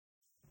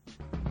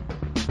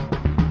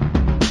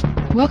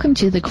Welcome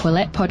to the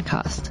Quillette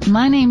podcast.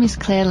 My name is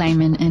Claire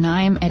Lehman and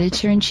I am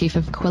Editor-in-Chief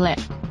of Quillette.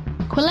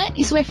 Quillette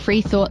is where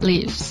free thought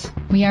lives.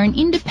 We are an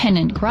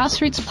independent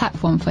grassroots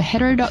platform for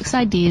heterodox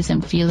ideas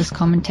and fearless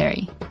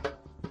commentary.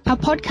 Our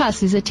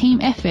podcast is a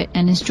team effort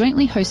and is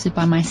jointly hosted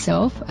by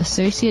myself,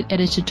 Associate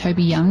Editor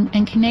Toby Young,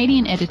 and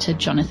Canadian Editor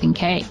Jonathan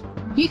Kay.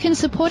 You can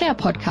support our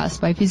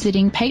podcast by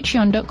visiting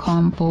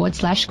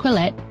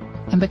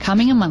patreon.com/Quillette and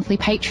becoming a monthly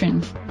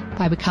patron.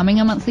 By becoming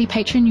a monthly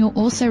patron, you'll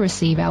also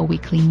receive our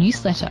weekly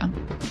newsletter.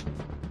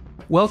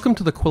 Welcome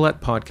to the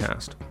Quillette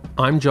podcast.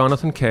 I'm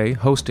Jonathan Kay,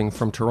 hosting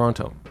from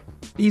Toronto.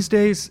 These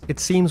days, it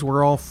seems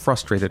we're all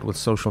frustrated with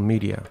social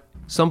media.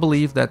 Some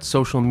believe that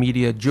social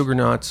media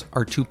juggernauts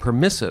are too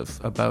permissive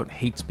about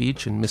hate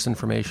speech and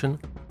misinformation.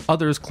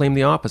 Others claim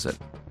the opposite.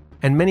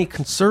 And many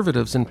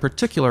conservatives in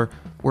particular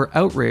were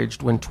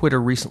outraged when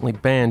Twitter recently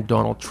banned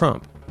Donald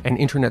Trump, and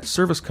internet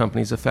service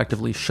companies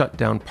effectively shut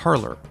down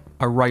Parler,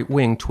 a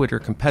right-wing Twitter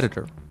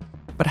competitor.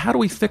 But how do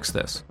we fix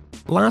this?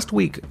 Last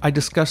week, I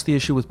discussed the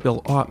issue with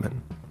Bill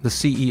Ottman, the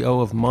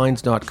CEO of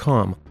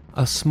Minds.com,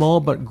 a small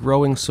but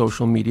growing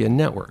social media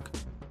network.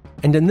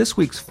 And in this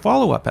week's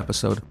follow-up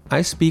episode,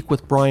 I speak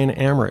with Brian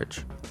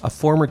Amerige, a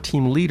former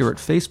team leader at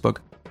Facebook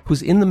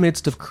who's in the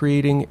midst of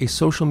creating a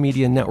social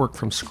media network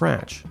from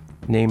scratch,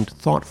 named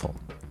Thoughtful.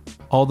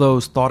 All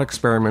those thought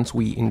experiments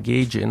we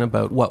engage in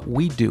about what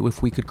we'd do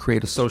if we could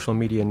create a social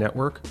media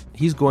network,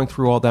 he's going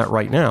through all that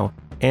right now.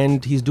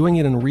 And he's doing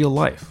it in real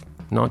life,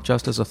 not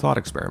just as a thought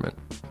experiment.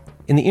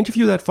 In the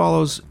interview that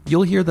follows,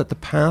 you'll hear that the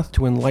path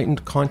to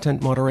enlightened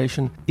content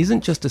moderation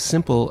isn't just as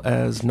simple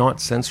as not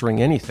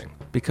censoring anything,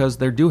 because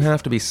there do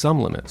have to be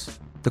some limits.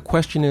 The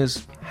question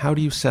is, how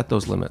do you set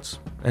those limits,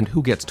 and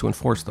who gets to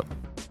enforce them?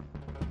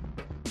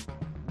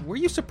 Were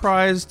you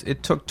surprised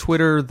it took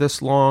Twitter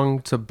this long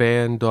to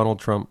ban Donald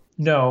Trump?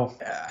 No.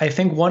 I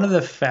think one of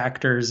the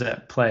factors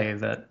at play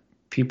that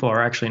people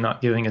are actually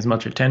not giving as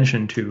much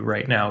attention to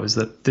right now is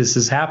that this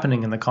is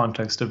happening in the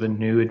context of a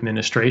new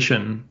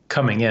administration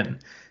coming in.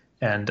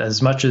 And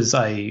as much as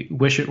I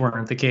wish it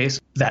weren't the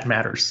case, that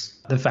matters.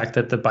 The fact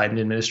that the Biden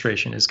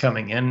administration is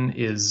coming in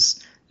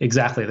is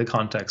exactly the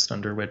context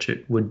under which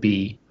it would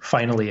be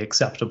finally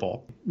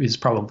acceptable, is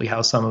probably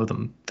how some of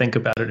them think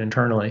about it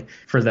internally,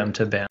 for them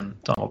to ban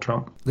Donald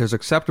Trump. There's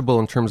acceptable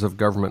in terms of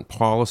government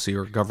policy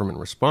or government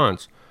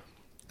response.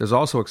 There's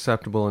also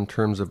acceptable in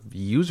terms of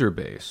user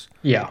base.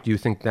 Yeah. Do you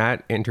think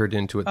that entered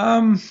into it?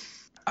 On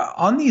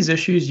these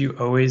issues, you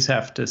always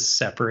have to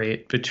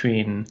separate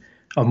between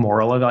a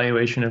moral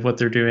evaluation of what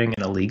they're doing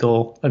and a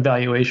legal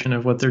evaluation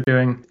of what they're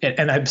doing.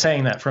 And I'm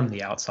saying that from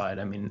the outside.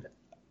 I mean,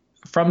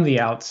 from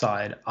the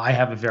outside, I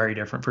have a very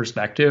different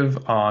perspective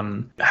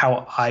on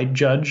how I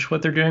judge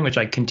what they're doing, which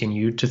I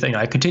continue to think.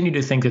 I continue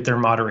to think that their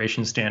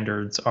moderation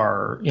standards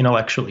are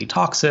intellectually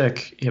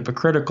toxic,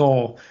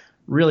 hypocritical,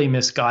 really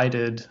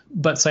misguided,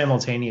 but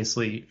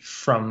simultaneously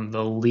from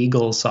the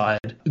legal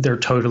side, they're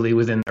totally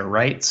within their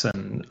rights.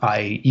 And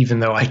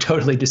even though I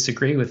totally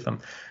disagree with them,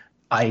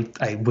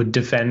 I would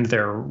defend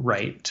their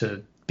right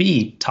to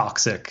be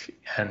toxic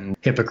and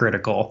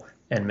hypocritical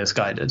and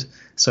misguided.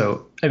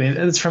 So, I mean,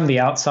 it's from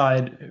the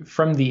outside.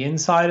 From the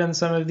inside on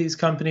some of these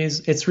companies,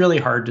 it's really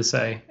hard to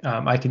say.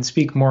 I can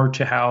speak more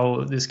to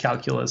how this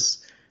calculus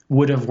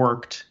would have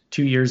worked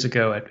 2 years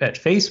ago at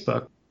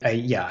Facebook.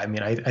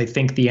 I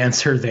think the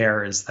answer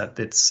there is that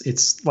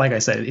it's like I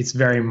said, it's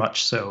very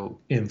much so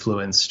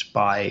influenced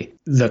by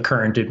the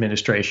current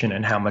administration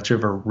and how much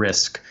of a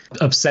risk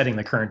upsetting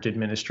the current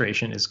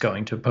administration is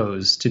going to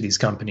pose to these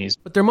companies.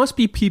 But there must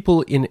be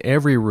people in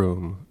every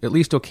room, at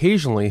least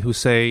occasionally, who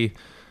say,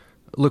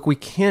 look, we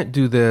can't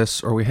do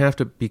this or we have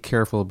to be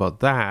careful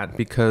about that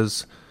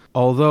because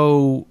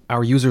although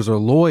our users are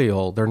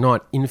loyal, they're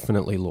not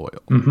infinitely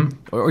loyal.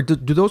 Mm-hmm. Or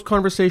do those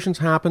conversations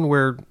happen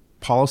where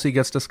policy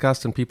gets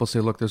discussed and people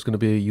say, look, there's going to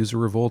be a user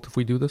revolt if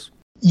we do this?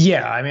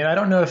 Yeah, I mean, I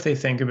don't know if they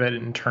think about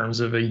it in terms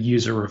of a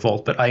user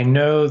revolt, but I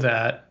know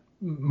that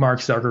Mark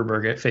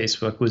Zuckerberg at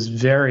Facebook was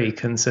very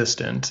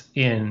consistent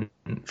in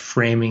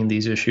framing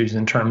these issues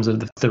in terms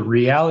of the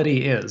reality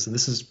is, and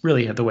this is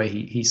really the way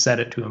he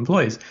said it to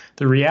employees,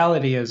 the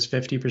reality is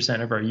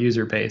 50% of our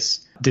user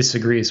base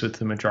disagrees with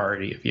the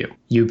majority of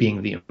you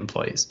being the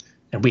employees.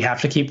 And we have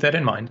to keep that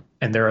in mind.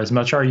 And they're as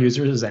much our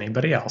users as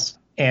anybody else.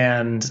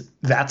 And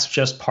that's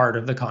just part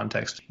of the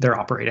context they're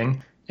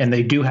operating. And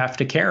they do have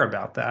to care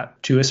about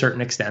that to a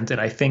certain extent.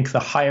 And I think the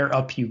higher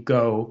up you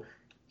go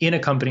in a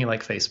company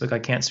like Facebook, I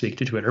can't speak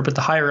to Twitter, but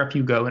the higher up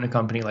you go in a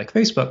company like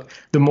Facebook,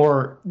 the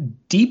more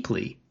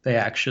deeply they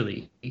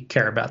actually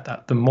care about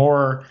that. The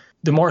more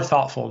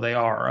thoughtful they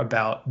are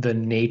about the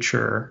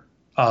nature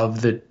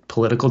of the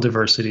political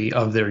diversity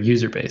of their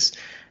user base.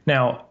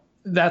 Now,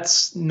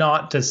 that's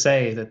not to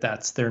say that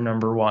that's their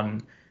number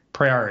one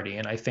priority.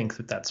 And I think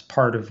that that's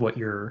part of what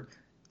you're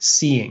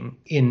seeing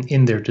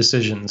in their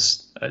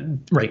decisions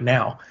right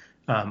now.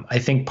 I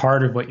think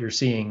part of what you're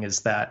seeing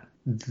is that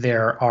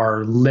there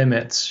are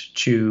limits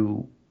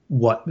to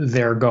what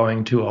they're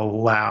going to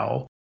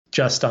allow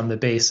just on the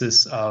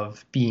basis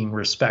of being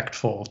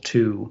respectful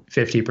to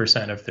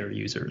 50% of their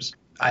users.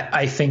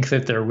 I think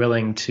that they're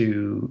willing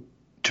to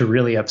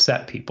really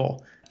upset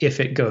people if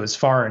it goes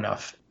far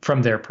enough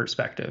from their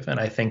perspective. And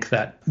I think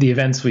that the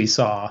events we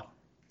saw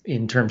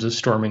in terms of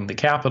storming the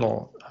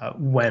Capitol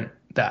went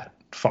that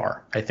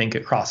far. I think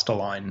it crossed a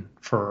line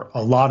for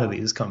a lot of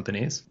these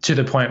companies to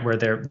the point where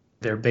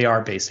they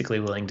are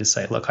basically willing to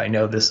say, look, I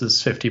know this is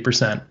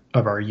 50%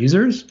 of our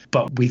users,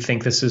 but we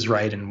think this is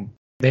right. And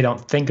they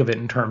don't think of it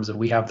in terms of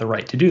we have the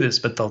right to do this,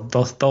 but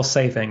they'll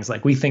say things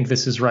like, we think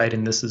this is right.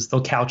 And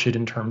they'll couch it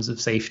in terms of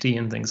safety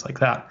and things like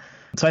that.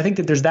 So I think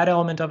that there's that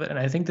element of it. And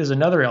I think there's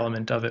another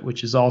element of it,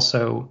 which is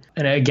also,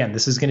 and again,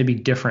 this is going to be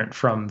different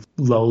from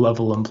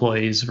low-level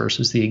employees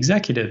versus the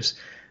executives,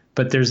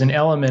 but there's an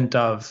element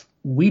of,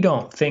 we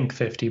don't think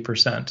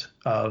 50%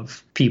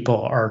 of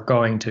people are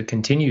going to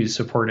continue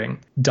supporting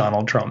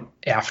Donald Trump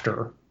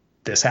after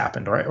this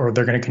happened, or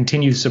they're going to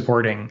continue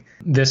supporting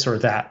this or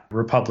that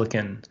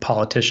Republican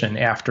politician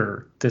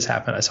after this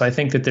happened. So I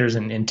think that there's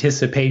an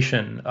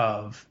anticipation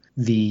of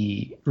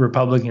the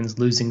Republicans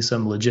losing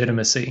some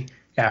legitimacy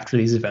after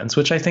these events,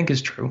 which I think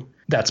is true.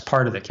 That's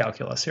part of the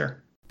calculus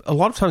here. A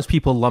lot of times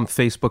people lump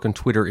Facebook and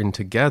Twitter in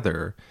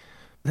together.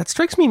 That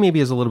strikes me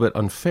maybe as a little bit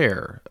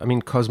unfair. I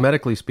mean,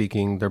 cosmetically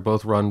speaking, they're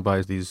both run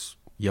by these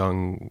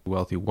young,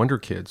 wealthy wonder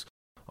kids.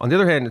 On the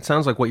other hand, it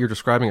sounds like what you're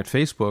describing at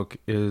Facebook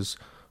is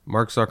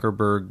Mark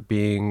Zuckerberg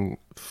being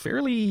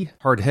fairly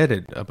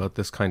hard-headed about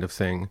this kind of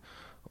thing,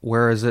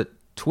 whereas at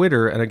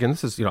Twitter, and again,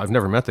 this is, I've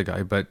never met the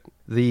guy, but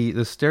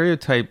the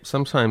stereotype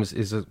sometimes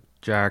is a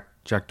Jack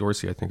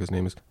Dorsey, I think his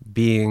name is,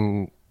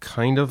 being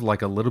kind of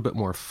like a little bit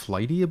more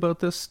flighty about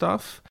this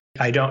stuff.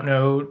 I don't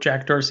know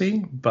Jack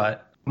Dorsey,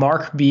 but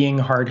Mark being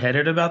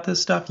hard-headed about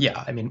this stuff,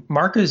 yeah. I mean,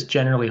 Mark is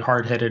generally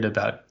hard-headed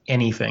about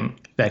anything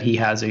that he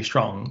has a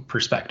strong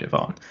perspective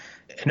on.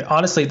 And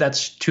honestly,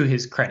 that's to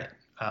his credit.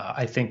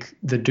 I think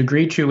the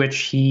degree to which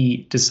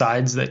he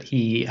decides that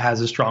he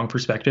has a strong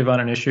perspective on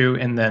an issue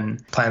and then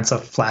plants a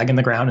flag in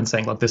the ground and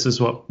saying, look, this is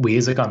what we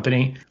as a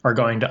company are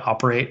going to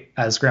operate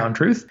as ground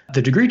truth.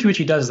 The degree to which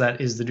he does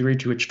that is the degree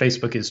to which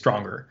Facebook is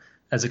stronger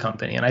as a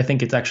company. And I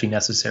think it's actually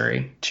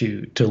necessary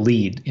to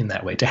lead in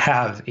that way, to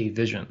have a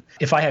vision.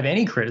 If I have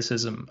any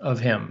criticism of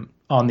him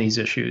on these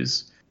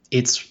issues,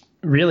 it's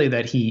really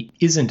that he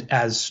isn't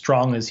as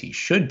strong as he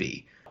should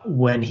be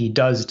when he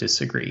does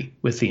disagree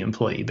with the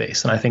employee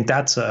base. And I think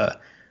that's a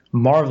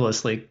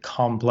marvelously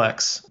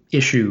complex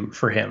issue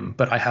for him.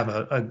 But I have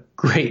a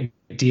great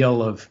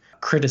deal of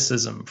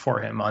criticism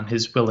for him on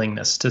his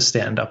willingness to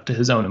stand up to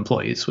his own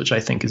employees, which I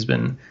think has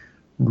been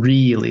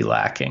really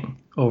lacking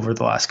over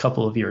the last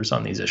couple of years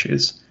on these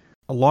issues.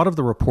 A lot of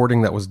the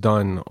reporting that was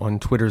done on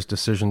Twitter's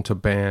decision to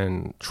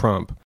ban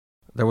Trump,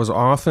 there was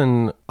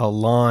often a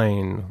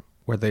line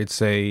where they'd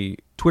say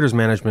Twitter's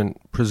management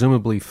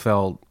presumably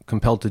felt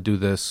compelled to do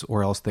this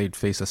or else they'd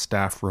face a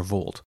staff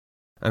revolt.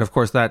 And of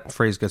course, that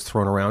phrase gets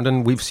thrown around,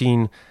 and we've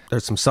seen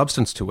there's some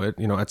substance to it.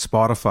 At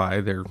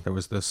Spotify, there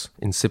was this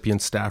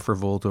incipient staff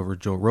revolt over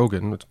Joe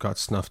Rogan, which got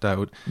snuffed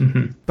out.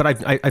 Mm-hmm.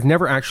 But I've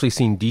never actually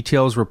seen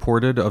details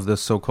reported of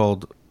this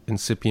so-called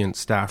incipient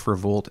staff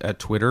revolt at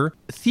Twitter.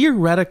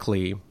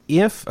 Theoretically,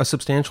 if a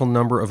substantial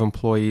number of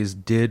employees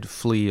did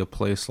flee a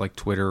place like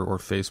Twitter or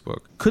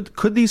Facebook,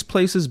 could these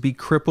places be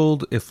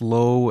crippled if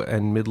low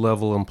and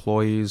mid-level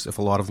employees, if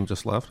a lot of them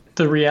just left?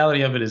 The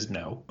reality of it is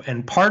no.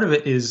 And part of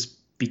it is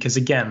because,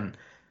 again,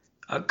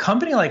 a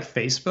company like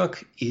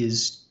Facebook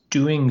is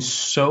doing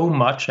so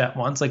much at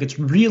once. Like, it's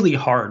really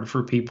hard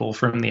for people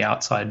from the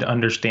outside to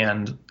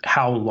understand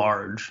how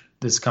large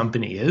this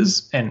company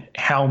is and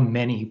how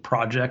many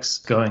projects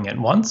going at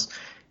once.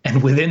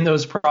 And within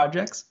those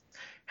projects,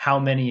 how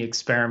many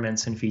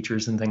experiments and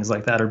features and things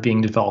like that are being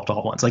developed all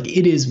at once. Like,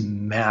 it is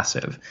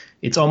massive.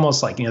 It's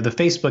almost like, the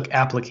Facebook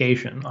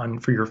application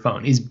for your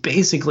phone is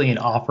basically an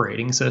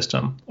operating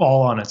system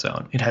all on its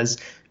own. It has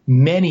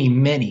many,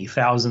 many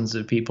thousands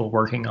of people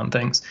working on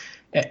things.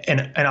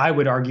 And I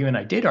would argue, and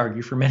I did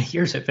argue for many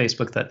years at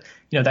Facebook, that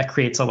that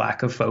creates a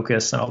lack of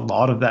focus, and a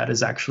lot of that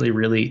is actually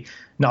really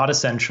not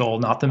essential,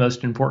 not the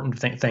most important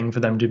thing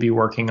for them to be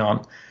working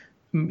on.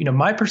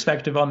 My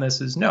perspective on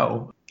this is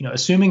no.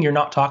 Assuming you're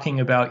not talking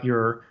about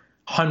your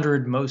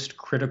 100 most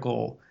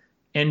critical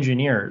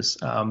engineers,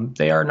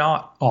 they are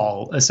not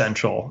all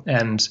essential,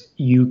 and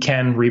you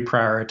can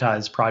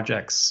reprioritize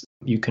projects.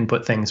 You can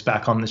put things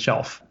back on the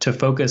shelf to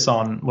focus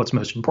on what's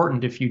most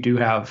important if you do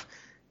have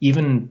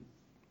even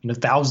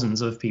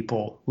thousands of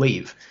people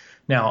leave.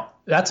 Now,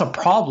 that's a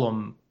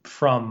problem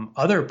from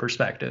other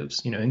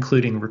perspectives,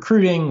 including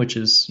recruiting, which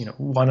is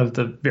one of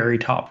the very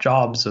top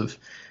jobs of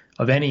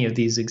any of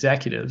these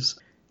executives,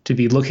 to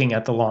be looking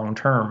at the long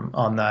term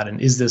on that.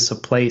 And is this a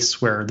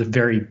place where the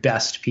very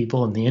best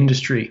people in the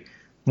industry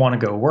want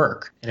to go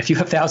work? And if you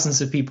have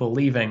thousands of people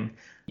leaving,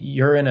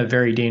 you're in a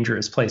very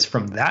dangerous place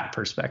from that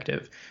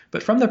perspective.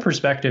 But from the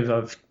perspective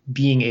of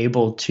being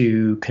able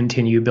to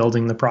continue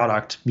building the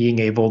product, being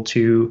able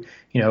to,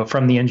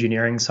 from the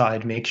engineering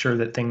side, make sure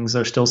that things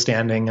are still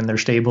standing and they're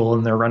stable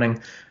and they're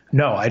running,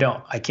 No, I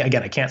don't. I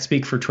can't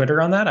speak for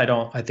Twitter on that.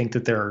 I think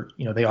that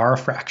they are a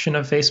fraction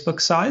of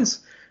Facebook's size.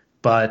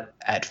 But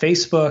at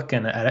Facebook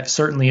and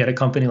certainly at a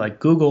company like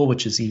Google,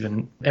 which is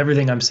even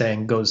everything I'm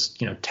saying goes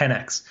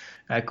 10x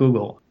at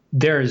Google,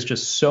 there is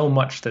just so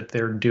much that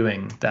they're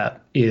doing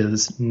that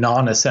is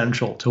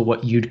non-essential to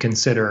what you'd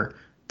consider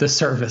the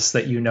service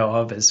that you know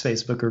of as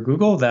Facebook or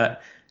Google,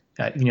 that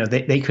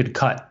they could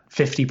cut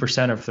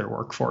 50% of their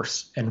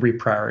workforce and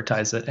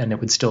reprioritize it, and it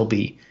would still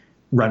be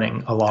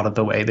running a lot of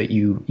the way that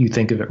you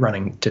think of it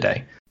running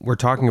today. We're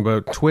talking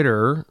about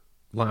Twitter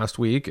last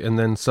week, and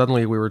then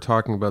suddenly we were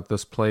talking about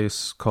this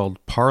place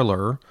called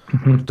Parler,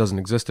 which doesn't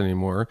exist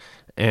anymore.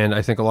 And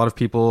I think a lot of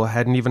people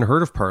hadn't even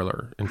heard of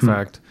Parler. In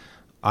fact,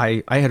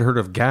 I had heard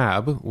of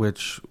Gab,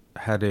 which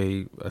had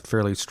a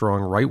fairly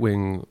strong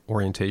right-wing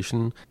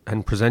orientation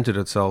and presented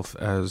itself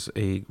as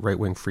a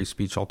right-wing free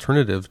speech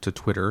alternative to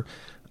Twitter.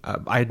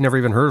 I had never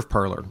even heard of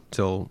Parler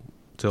till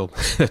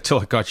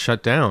it got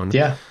shut down.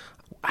 Yeah.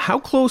 How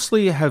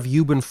closely have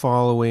you been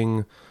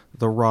following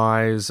the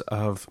rise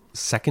of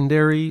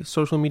secondary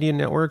social media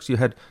networks? You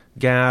had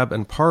Gab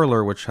and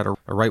Parler, which had a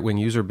right-wing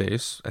user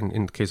base, and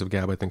in the case of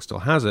Gab, I think still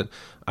has it.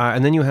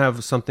 And then you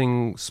have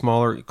something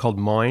smaller called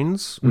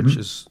Minds, which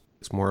is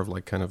it's more of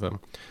like kind of a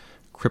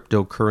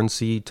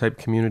cryptocurrency type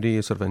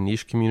community, sort of a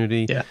niche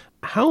community. Yeah.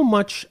 How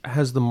much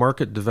has the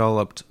market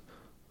developed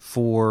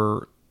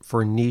for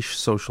niche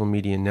social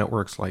media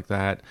networks like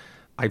that?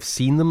 I've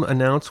seen them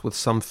announced with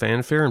some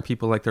fanfare and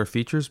people like their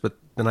features, but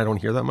then I don't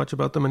hear that much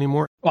about them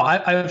anymore. Well,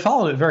 I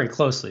followed it very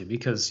closely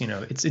because,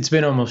 it's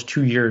been almost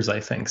 2 years, I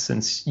think,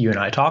 since you and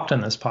I talked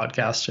on this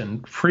podcast.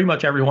 And pretty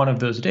much every one of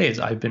those days,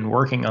 I've been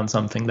working on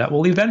something that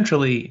will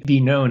eventually be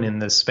known in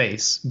this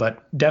space,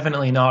 but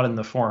definitely not in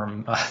the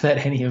form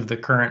that any of the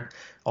current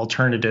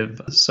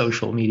alternative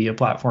social media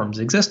platforms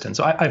exist in.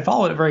 So I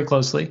followed it very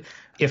closely.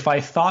 If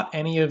I thought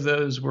any of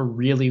those were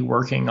really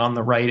working on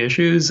the right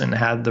issues and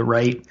had the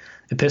right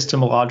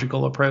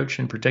epistemological approach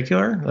in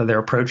particular, their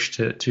approach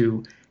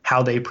to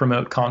how they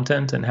promote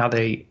content and how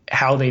they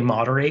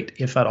moderate,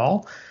 if at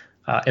all.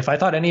 If I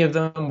thought any of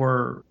them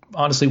were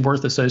honestly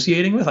worth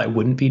associating with, I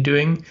wouldn't be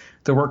doing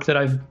the work that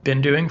I've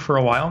been doing for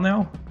a while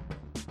now.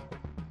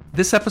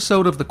 This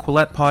episode of the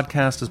Quillette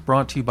Podcast is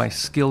brought to you by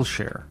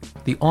Skillshare,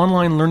 the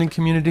online learning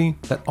community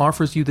that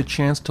offers you the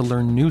chance to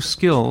learn new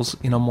skills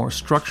in a more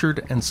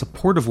structured and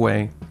supportive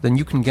way than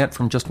you can get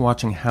from just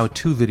watching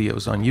how-to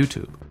videos on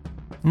YouTube.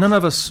 None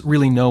of us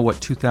really know what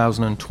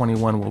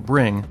 2021 will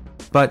bring,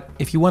 but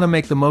if you want to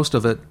make the most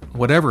of it,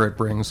 whatever it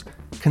brings,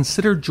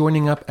 consider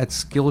joining up at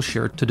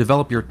Skillshare to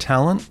develop your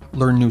talent,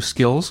 learn new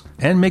skills,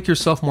 and make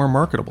yourself more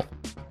marketable.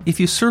 If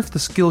you surf the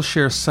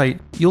Skillshare site,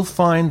 you'll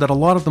find that a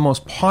lot of the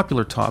most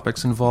popular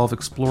topics involve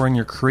exploring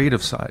your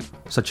creative side,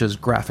 such as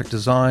graphic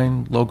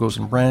design, logos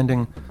and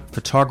branding,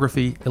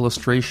 photography,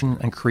 illustration,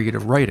 and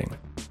creative writing.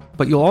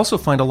 But you'll also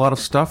find a lot of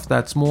stuff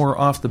that's more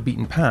off the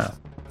beaten path.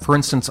 For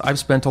instance, I've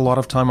spent a lot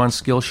of time on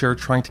Skillshare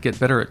trying to get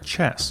better at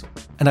chess,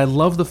 and I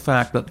love the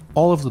fact that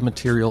all of the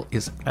material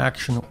is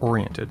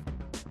action-oriented.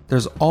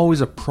 There's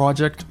always a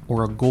project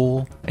or a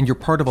goal, and you're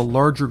part of a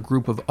larger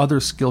group of other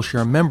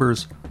Skillshare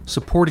members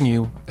supporting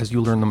you as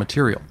you learn the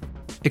material.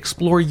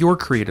 Explore your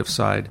creative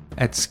side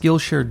at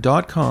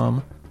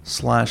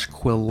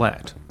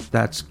Skillshare.com/Quillette.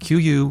 That's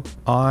Quillette.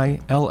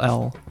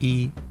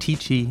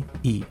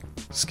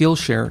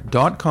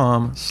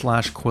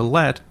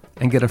 Skillshare.com/Quillette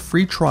and get a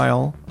free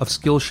trial of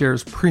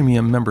Skillshare's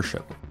premium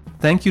membership.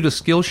 Thank you to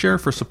Skillshare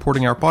for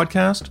supporting our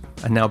podcast,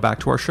 and now back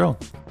to our show.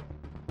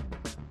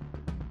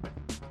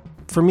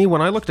 For me,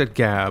 when I looked at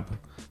Gab,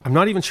 I'm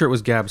not even sure it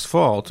was Gab's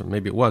fault, or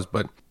maybe it was,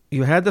 but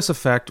you had this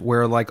effect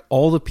where like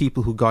all the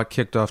people who got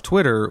kicked off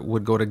Twitter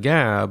would go to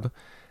Gab.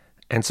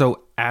 And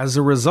so as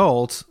a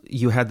result,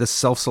 you had this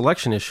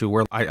self-selection issue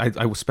where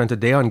I spent a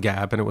day on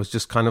Gab and it was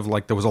just kind of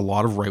like there was a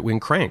lot of right-wing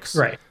cranks.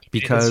 Right.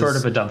 Because it's sort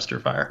of a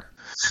dumpster fire.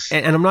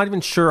 And I'm not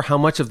even sure how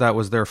much of that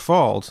was their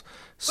fault,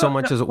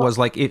 as it was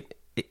like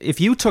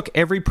if you took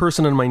every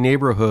person in my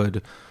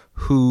neighborhood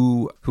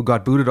who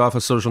got booted off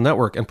a social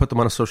network and put them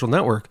on a social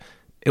network,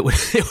 it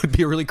would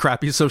be a really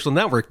crappy social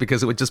network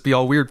because it would just be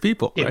all weird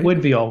people. Right? It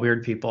would be all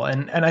weird people.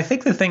 And I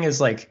think the thing is,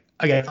 like,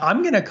 again,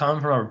 I'm going to come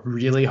from a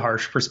really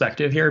harsh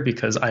perspective here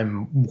because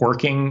I'm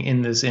working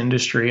in this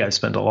industry. I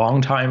spent a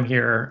long time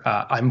here.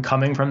 I'm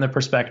coming from the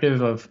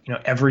perspective of,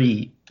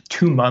 every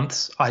 2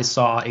 months I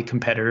saw a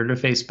competitor to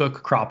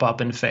Facebook crop up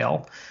and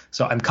fail.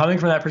 So I'm coming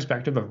from that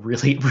perspective of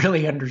really,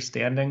 really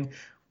understanding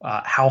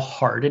how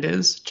hard it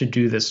is to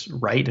do this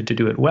right and to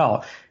do it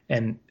well.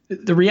 And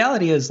the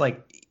reality is,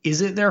 like,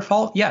 is it their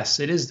fault? Yes,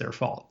 it is their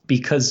fault,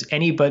 because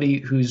anybody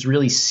who's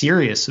really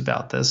serious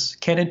about this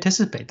can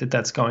anticipate that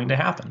that's going to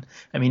happen.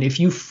 I mean, if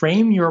you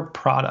frame your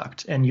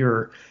product and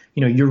your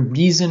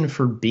reason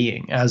for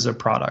being as a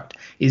product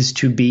is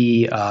to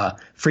be a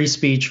free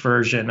speech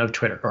version of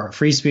Twitter or a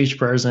free speech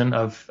version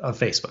of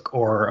Facebook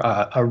or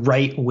a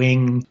right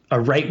wing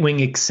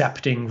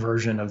accepting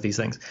version of these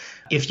things,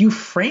 if you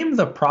frame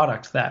the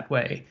product that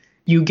way,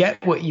 you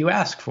get what you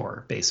ask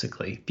for,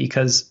 basically,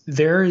 because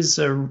there is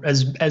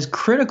as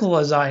critical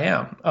as I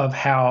am of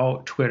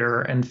how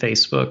Twitter and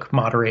Facebook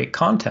moderate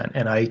content,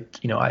 and I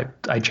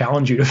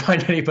challenge you to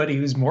find anybody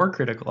who's more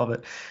critical of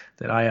it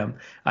than I am.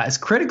 As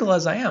critical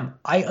as I am,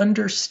 I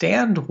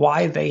understand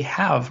why they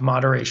have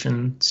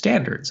moderation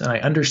standards, and I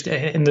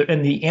understand,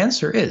 and the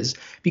answer is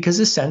because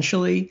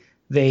essentially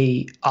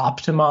they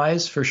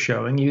optimize for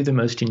showing you the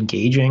most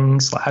engaging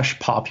 /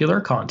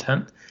 popular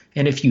content.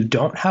 And if you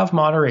don't have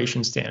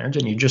moderation standards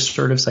and you just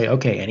sort of say,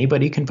 okay,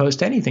 anybody can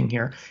post anything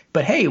here,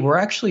 but hey, we're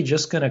actually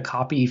just going to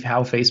copy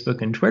how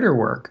Facebook and Twitter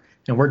work,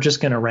 and we're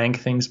just going to rank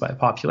things by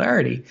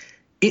popularity,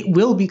 it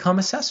will become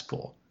a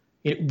cesspool.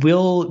 It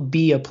will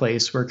be a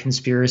place where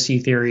conspiracy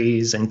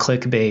theories and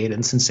clickbait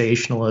and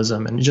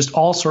sensationalism and just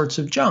all sorts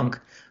of junk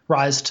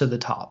rise to the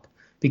top,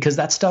 because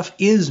that stuff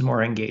is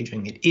more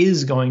engaging. It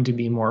is going to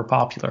be more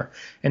popular.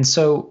 And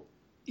so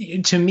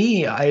to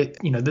me,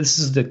 this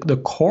is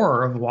the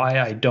core of why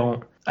I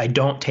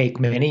don't take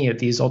many of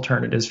these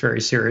alternatives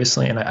very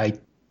seriously. And I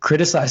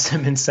criticize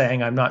them in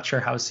saying I'm not sure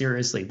how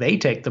seriously they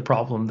take the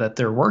problem that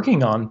they're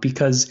working on,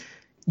 because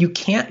you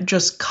can't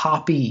just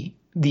copy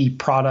the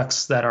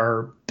products that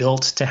are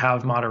built to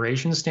have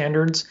moderation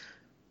standards,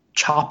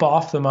 chop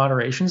off the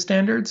moderation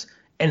standards,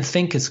 and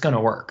think it's going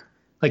to work.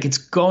 Like, it's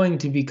going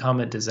to become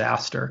a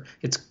disaster.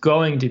 It's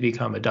going to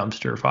become a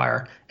dumpster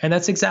fire. And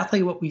that's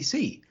exactly what we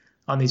see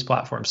on these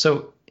platforms.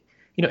 So,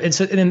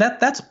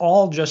 that's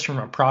all just from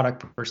a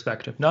product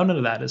perspective. None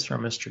of that is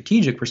from a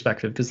strategic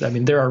perspective, because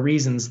there are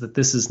reasons that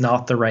this is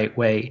not the right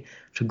way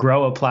to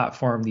grow a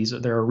platform.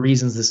 There are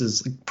reasons this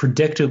is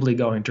predictably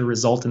going to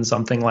result in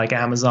something like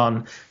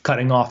Amazon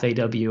cutting off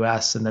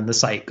AWS and then the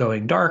site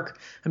going dark.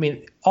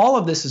 All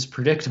of this is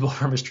predictable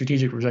from a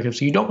strategic perspective.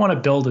 So you don't want to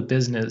build a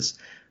business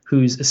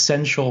whose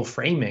essential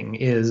framing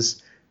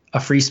is a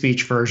free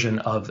speech version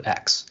of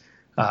X.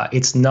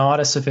 It's not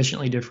a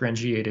sufficiently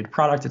differentiated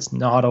product. It's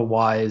not a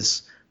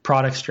wise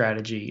product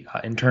strategy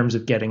in terms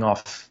of getting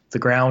off the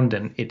ground.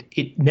 And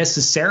it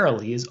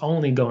necessarily is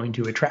only going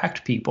to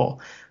attract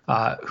people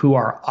who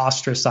are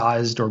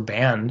ostracized or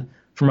banned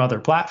from other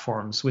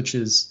platforms, which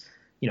is,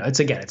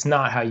 it's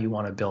not how you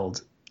want to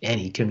build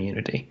any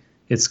community.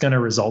 It's going to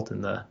result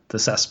in the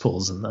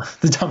cesspools and the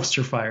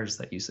dumpster fires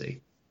that you see.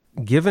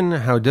 Given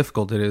how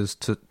difficult it is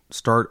to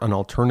start an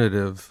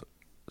alternative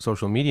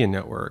social media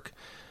network,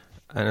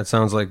 and it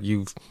sounds like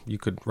you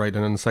could write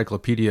an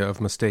encyclopedia of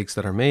mistakes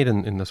that are made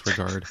in this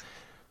regard,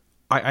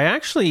 I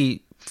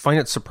actually find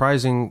it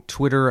surprising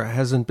Twitter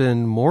hasn't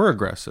been more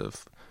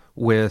aggressive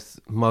with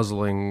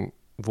muzzling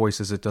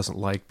voices it doesn't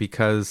like,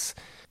 because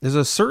there's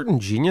a certain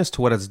genius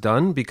to what it's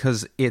done,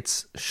 because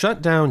it's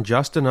shut down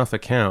just enough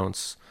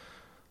accounts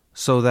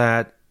so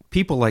that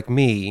people like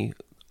me,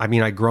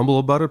 I grumble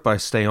about it, but I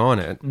stay on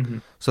it. Mm-hmm.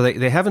 So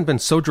they haven't been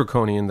so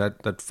draconian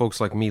that folks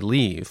like me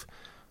leave,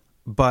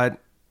 but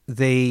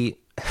they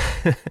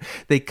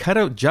cut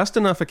out just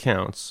enough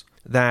accounts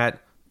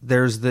that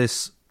there's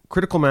this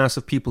critical mass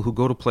of people who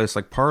go to a place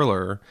like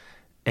Parler,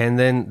 and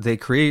then they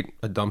create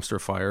a dumpster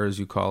fire, as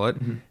you call it.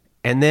 Mm-hmm.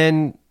 And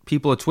then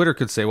people at Twitter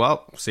could say,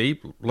 well, see,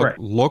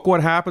 look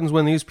what happens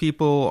when these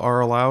people are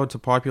allowed to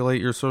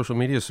populate your social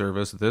media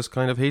service, this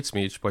kind of hate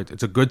speech, but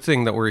it's a good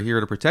thing that we're here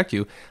to protect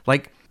you.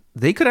 Like,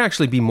 they could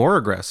actually be more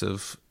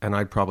aggressive, and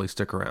I'd probably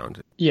stick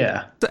around.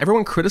 Yeah.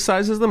 Everyone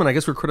criticizes them, and I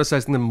guess we're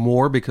criticizing them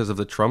more because of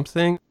the Trump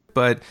thing,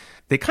 but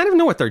they kind of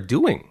know what they're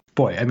doing.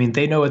 Boy,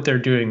 they know what they're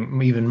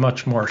doing even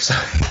much more so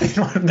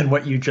than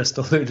what you just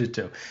alluded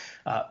to.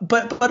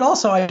 But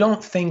also, I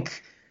don't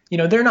think,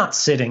 they're not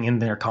sitting in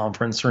their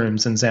conference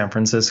rooms in San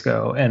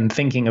Francisco and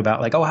thinking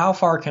about like, oh, how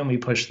far can we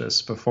push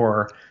this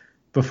before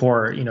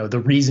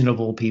the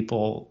reasonable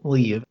people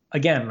leave.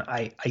 Again,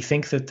 I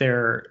think that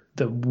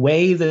the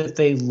way that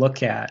they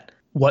look at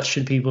what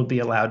should people be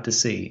allowed to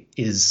see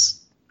is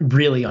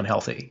really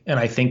unhealthy, and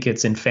I think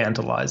it's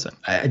infantilizing.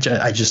 I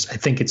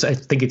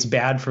think it's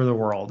bad for the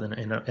world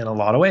in a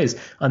lot of ways.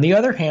 On the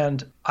other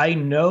hand, I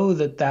know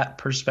that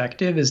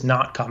perspective is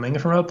not coming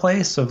from a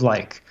place of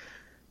like,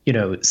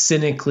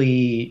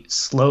 cynically,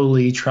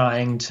 slowly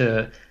trying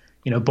to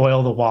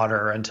boil the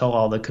water until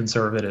all the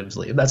conservatives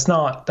leave. That's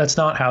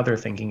not how they're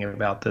thinking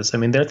about this.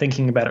 They're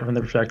thinking about it from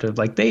the perspective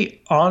like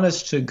they,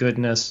 honest to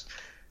goodness,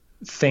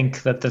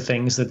 think that the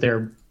things that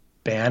they're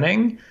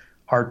banning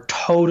are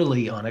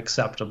totally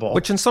unacceptable.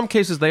 Which in some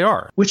cases they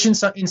are.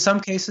 In some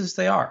cases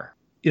they are.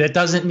 That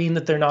doesn't mean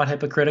that they're not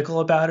hypocritical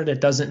about it. It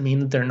doesn't mean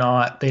that they're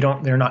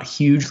not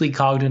hugely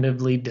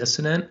cognitively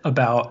dissonant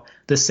about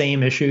the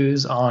same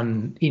issues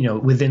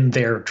within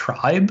their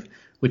tribe,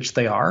 which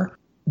they are.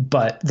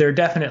 But they're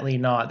definitely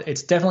not.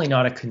 It's definitely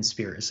not a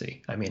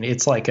conspiracy.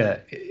 It's like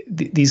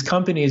these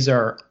companies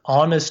are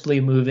honestly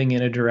moving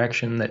in a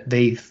direction that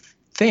they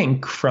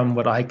think, from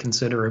what I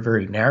consider a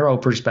very narrow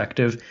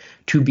perspective,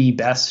 to be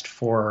best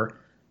for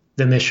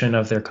the mission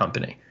of their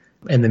company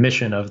and the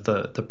mission of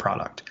the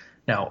product.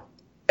 Now,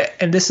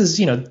 And this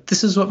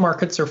is what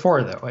markets are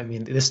for, though. I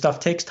mean, this stuff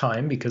takes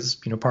time because,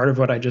 part of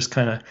what I just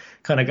kind of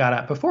got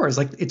at before is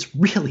like, it's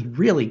really,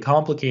 really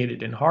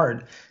complicated and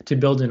hard to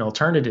build an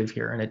alternative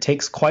here. And it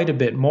takes quite a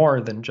bit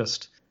more than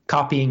just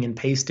copying and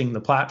pasting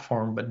the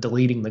platform, but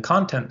deleting the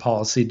content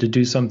policy to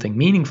do something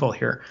meaningful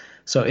here.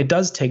 So it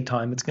does take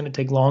time. It's going to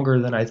take longer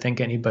than I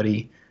think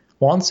anybody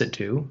wants it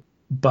to,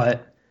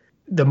 but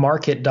the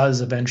market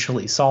does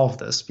eventually solve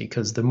this,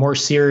 because the more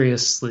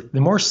serious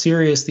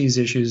these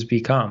issues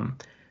become,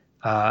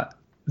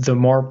 the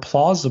more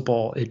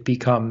plausible it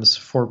becomes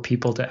for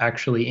people to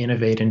actually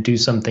innovate and do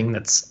something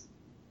that's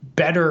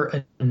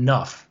better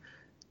enough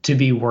to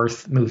be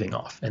worth moving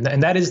off. And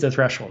that is the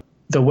threshold.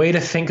 The way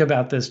to think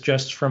about this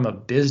just from a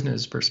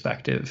business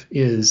perspective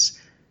is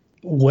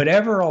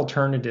whatever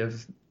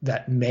alternative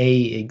that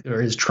may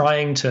or is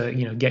trying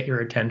to get your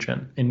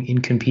attention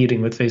in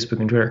competing with Facebook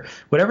and Twitter,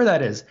 whatever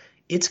that is,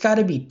 it's got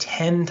to be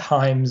 10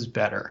 times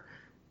better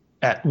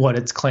at what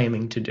it's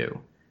claiming to do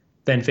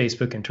than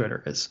Facebook and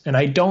Twitter is. And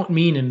I don't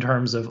mean in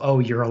terms of, oh,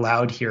 you're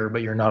allowed here,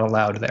 but you're not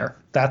allowed there.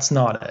 That's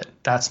not it.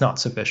 That's not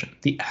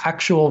sufficient. The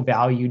actual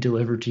value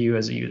delivered to you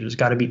as a user has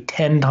got to be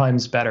 10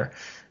 times better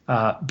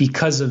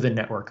because of the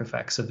network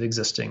effects of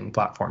existing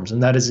platforms.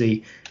 And it is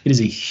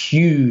a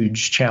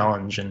huge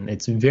challenge, and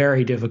it's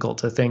very difficult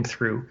to think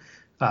through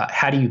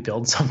how do you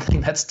build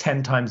something that's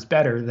 10 times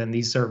better than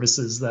these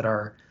services that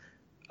are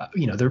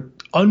they're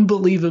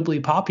unbelievably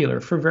popular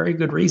for very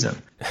good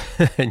reason.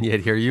 And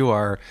yet here you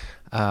are,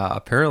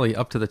 apparently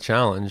up to the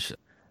challenge.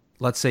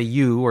 Let's say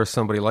you or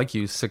somebody like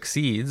you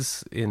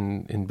succeeds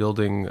in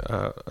building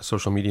a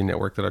social media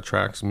network that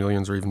attracts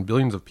millions or even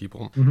billions of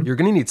people. Mm-hmm. You're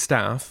going to need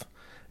staff.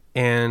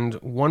 And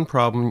one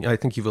problem I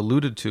think you've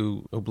alluded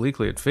to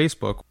obliquely at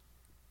Facebook,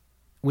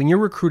 when you're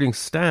recruiting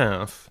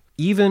staff,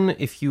 even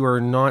if you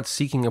are not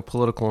seeking a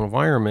political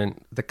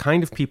environment, the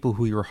kind of people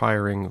who you're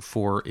hiring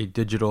for a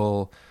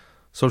digital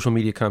social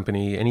media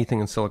company, anything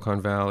in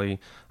Silicon Valley,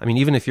 I mean,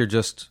 even if you're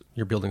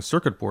building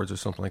circuit boards or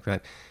something like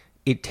that,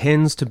 it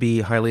tends to be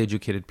highly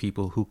educated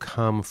people who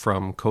come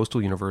from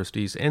coastal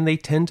universities, and they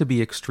tend to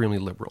be extremely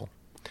liberal.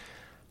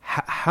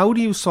 How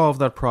do you solve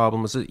that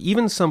problem? Is it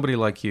even somebody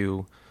like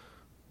you?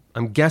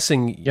 I'm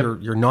guessing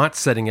you're not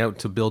setting out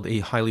to build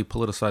a highly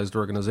politicized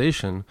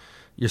organization.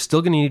 You're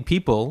still going to need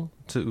people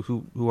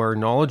who are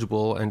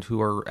knowledgeable and who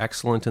are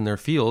excellent in their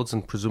fields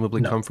and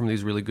presumably come from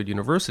these really good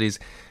universities.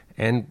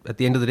 And at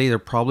the end of the day, they're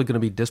probably going to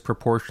be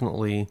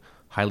disproportionately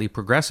highly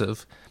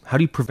progressive. How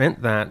do you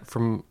prevent that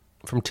from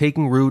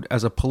taking root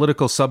as a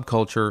political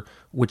subculture,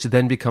 which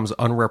then becomes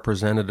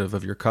unrepresentative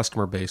of your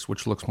customer base,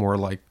 which looks more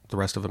like the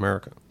rest of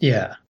America?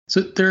 Yeah. So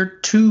there are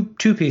two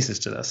pieces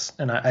to this.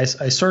 And I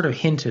sort of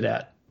hinted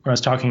at when I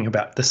was talking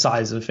about the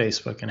size of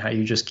Facebook and how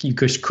you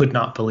just could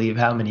not believe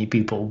how many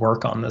people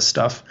work on this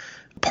stuff.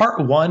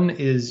 Part one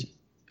is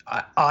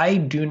I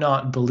do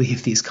not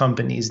believe these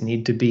companies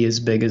need to be as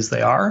big as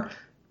they are.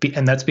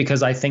 And that's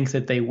because I think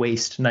that they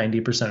waste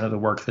 90% of the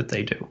work that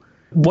they do.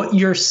 What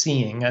you're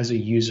seeing as a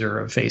user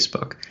of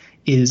Facebook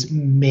is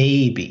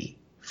maybe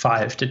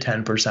 5 to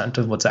 10%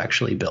 of what's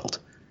actually built.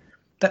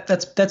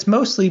 That's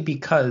mostly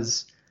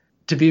because,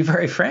 to be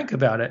very frank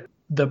about it,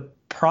 the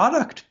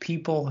product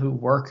people who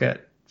work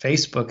at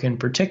Facebook in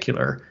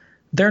particular,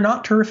 they're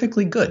not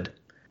terrifically good.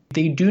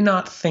 They do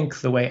not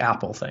think the way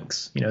Apple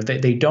thinks.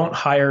 They don't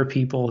hire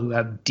people who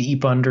have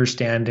deep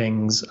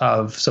understandings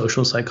of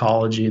social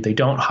psychology. They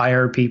don't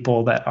hire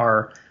people that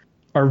are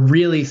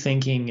really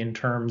thinking in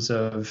terms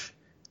of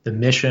the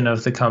mission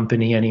of the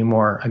company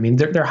anymore. I mean,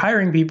 they're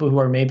hiring people who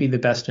are maybe the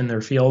best in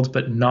their field,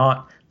 but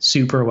not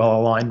super well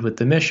aligned with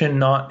the mission,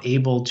 not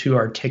able to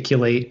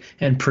articulate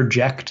and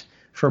project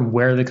from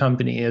where the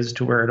company is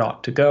to where it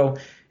ought to go.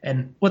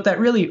 And what that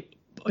really,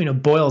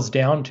 boils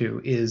down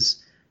to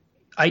is,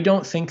 I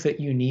don't think that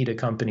you need a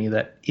company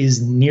that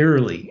is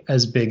nearly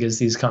as big as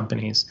these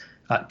companies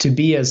to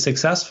be as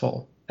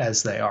successful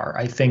as they are.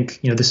 I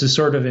think, this is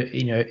sort of,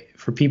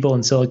 for people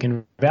in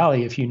Silicon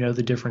Valley, if you know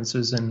the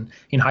differences in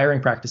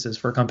hiring practices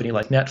for a company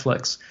like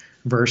Netflix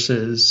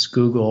versus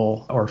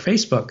Google or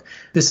Facebook,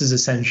 this is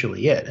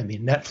essentially it. I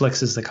mean,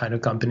 Netflix is the kind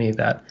of company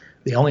that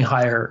they only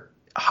hire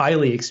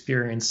highly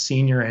experienced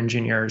senior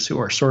engineers who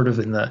are sort of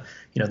in the,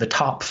 the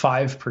top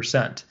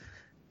 5%.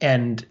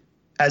 And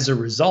as a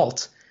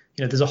result,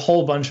 there's a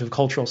whole bunch of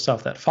cultural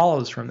stuff that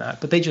follows from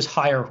that, but they just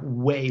hire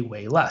way,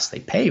 way less. They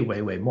pay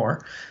way, way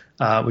more,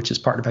 which is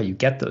part of how you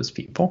get those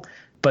people,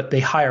 but they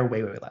hire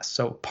way, way less.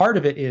 So part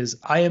of it is,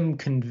 I am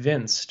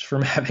convinced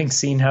from having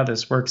seen how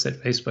this works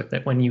at Facebook,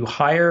 that when you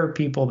hire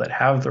people that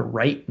have the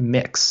right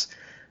mix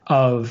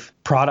of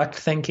product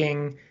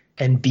thinking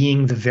and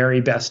being the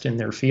very best in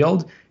their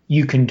field,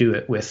 you can do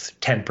it with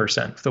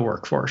 10% of the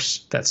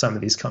workforce that some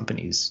of these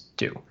companies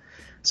do.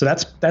 So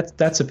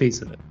that's a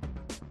piece of it.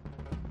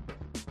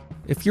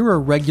 If you're a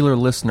regular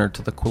listener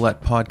to the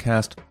Quillette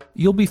podcast,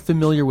 you'll be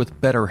familiar with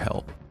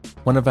BetterHelp,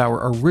 one of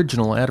our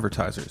original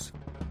advertisers.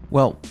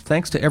 Well,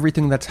 thanks to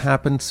everything that's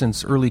happened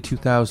since early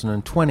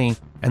 2020,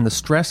 and the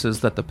stresses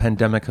that the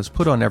pandemic has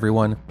put on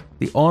everyone,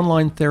 the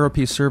online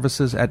therapy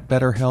services at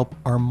BetterHelp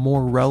are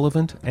more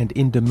relevant and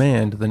in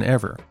demand than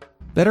ever.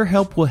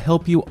 BetterHelp will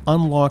help you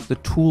unlock the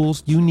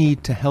tools you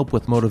need to help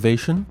with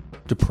motivation,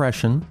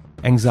 depression,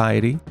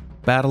 anxiety,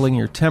 battling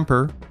your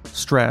temper,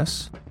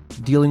 stress,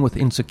 dealing with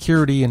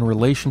insecurity in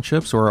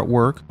relationships or at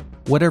work,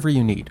 whatever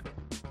you need.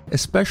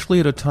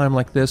 Especially at a time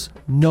like this,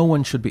 no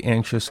one should be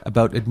anxious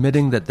about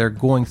admitting that they're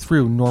going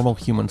through normal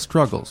human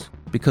struggles,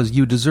 because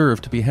you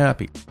deserve to be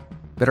happy.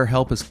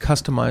 BetterHelp is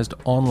customized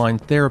online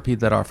therapy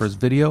that offers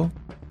video,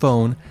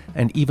 phone,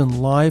 and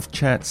even live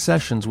chat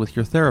sessions with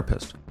your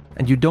therapist.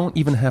 And you don't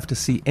even have to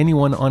see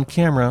anyone on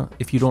camera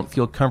if you don't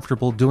feel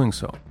comfortable doing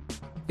so.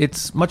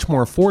 It's much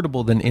more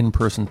affordable than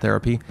in-person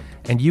therapy,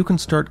 and you can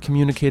start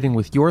communicating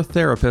with your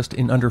therapist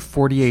in under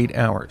 48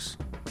 hours.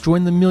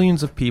 Join the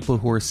millions of people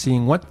who are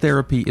seeing what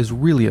therapy is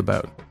really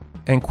about.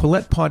 And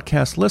Quillette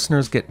Podcast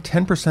listeners get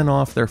 10%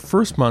 off their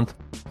first month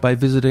by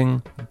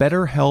visiting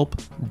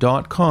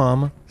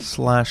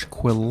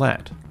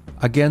betterhelp.com/Quillette.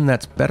 Again,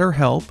 that's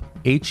BetterHelp,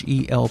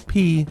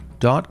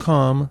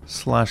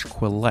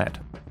 HELP.com/Quillette.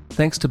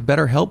 Thanks to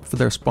BetterHelp for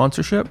their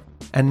sponsorship.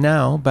 And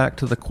now back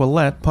to the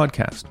Quillette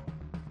Podcast.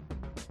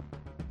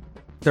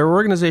 There are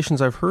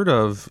organizations I've heard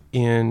of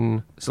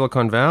in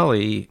Silicon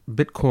Valley,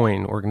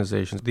 Bitcoin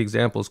organizations. The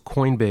example is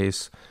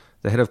Coinbase.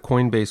 The head of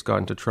Coinbase got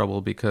into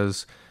trouble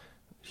because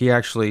he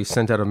actually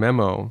sent out a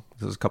memo,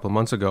 this was a couple of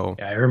months ago.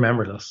 Yeah, I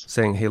remember this.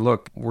 Saying, hey,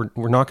 look, we're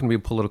not going to be a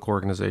political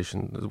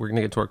organization. We're going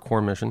to get to our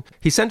core mission.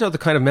 He sent out the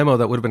kind of memo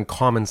that would have been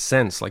common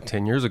sense like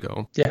 10 years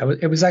ago. Yeah,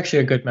 it was actually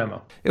a good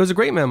memo. It was a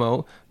great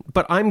memo,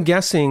 but I'm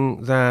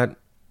guessing that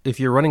if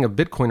you're running a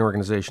Bitcoin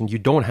organization, you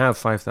don't have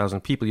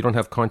 5,000 people. You don't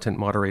have content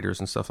moderators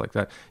and stuff like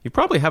that. You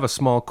probably have a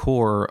small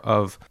core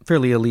of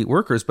fairly elite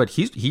workers, but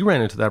he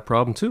ran into that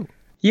problem too.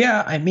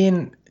 Yeah, I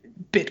mean,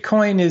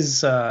 Bitcoin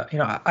is,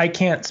 I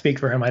can't speak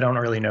for him. I don't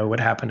really know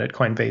what happened at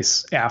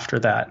Coinbase after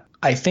that.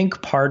 I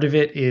think part of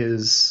it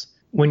is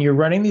when you're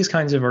running these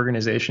kinds of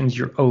organizations,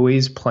 you're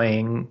always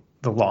playing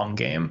the long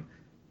game.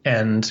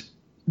 And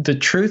the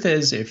truth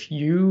is, if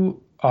you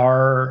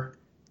are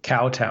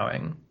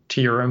kowtowing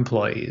to your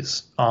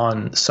employees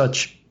on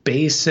such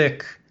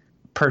basic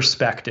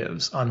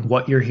perspectives on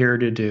what you're here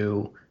to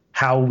do,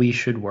 how we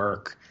should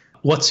work,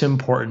 what's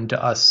important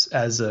to us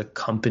as a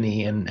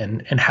company,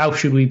 and how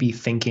should we be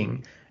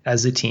thinking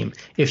as a team.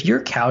 If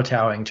you're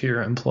kowtowing to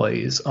your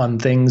employees on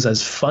things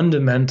as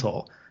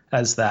fundamental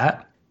as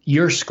that,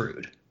 you're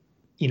screwed.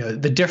 You know,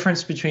 the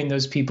difference between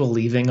those people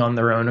leaving on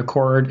their own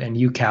accord and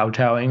you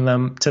kowtowing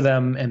to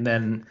them, and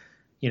then,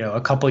 a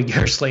couple of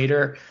years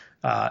later,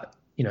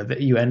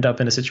 that you end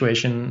up in a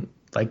situation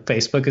like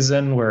Facebook is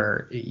in,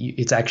 where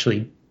it's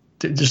actually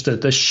just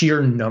the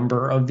sheer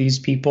number of these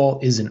people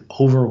is an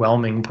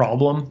overwhelming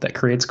problem that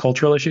creates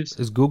cultural issues.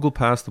 Is Google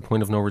past the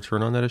point of no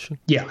return on that issue?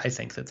 Yeah, I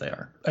think that they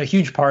are. A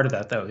huge part of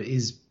that, though,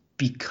 is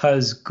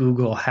because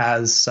Google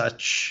has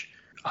such,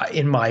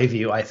 in my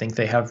view, I think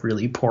they have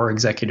really poor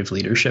executive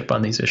leadership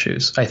on these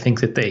issues. I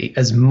think that they,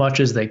 as much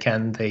as they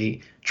can,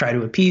 they try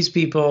to appease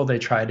people. They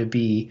try to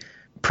be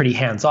pretty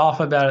hands-off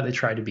about it. They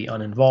try to be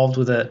uninvolved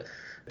with it.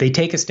 They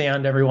take a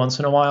stand every once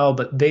in a while,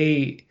 but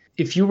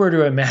if you were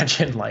to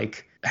imagine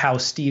like how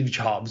Steve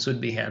Jobs would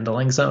be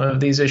handling some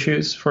of these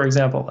issues, for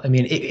example, I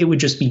mean, it would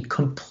just be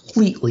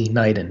completely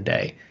night and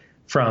day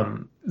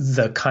from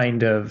the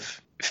kind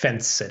of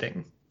fence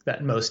sitting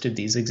that most of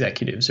these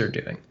executives are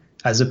doing,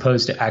 as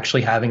opposed to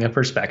actually having a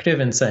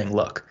perspective and saying,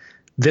 look,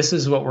 this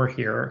is what we're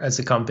here as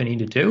a company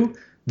to do.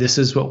 This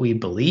is what we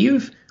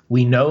believe.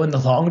 We know in the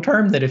long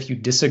term that if you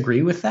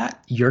disagree with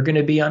that, you're going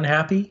to be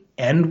unhappy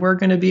and we're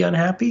going to be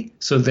unhappy.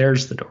 So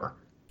there's the door.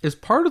 Is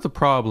part of the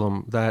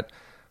problem that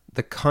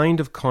the kind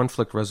of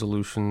conflict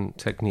resolution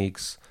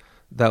techniques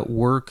that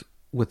work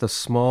with a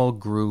small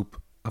group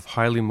of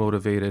highly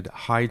motivated,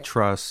 high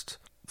trust,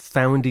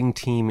 founding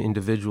team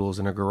individuals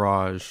in a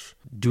garage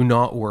do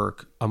not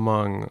work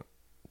among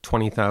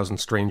 20,000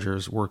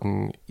 strangers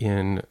working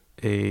in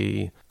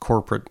a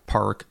corporate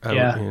park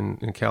out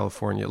in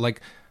California?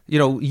 Like,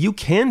 you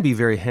can be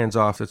very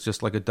hands-off. It's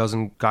just like a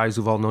dozen guys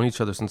who've all known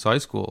each other since high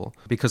school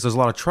because there's a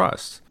lot of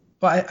trust.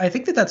 Well, I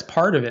think that that's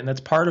part of it. And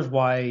that's part of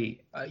why,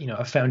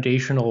 a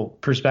foundational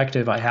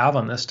perspective I have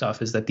on this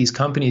stuff is that these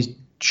companies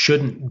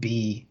shouldn't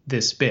be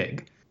this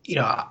big.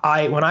 When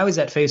I was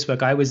at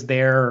Facebook, I was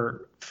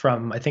there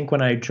I think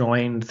when I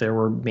joined, there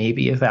were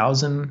maybe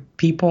 1,000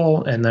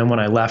 people. And then when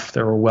I left,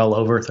 there were well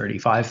over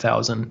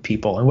 35,000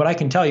 people. And what I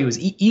can tell you is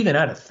even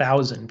at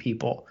 1,000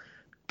 people,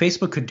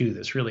 Facebook could do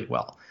this really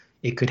well.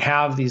 It could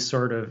have these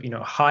sort of,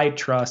 high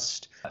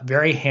trust,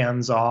 very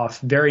hands-off,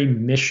 very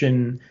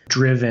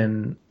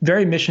mission-driven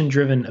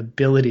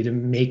ability to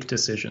make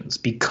decisions,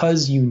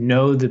 because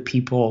the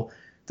people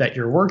that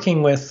you're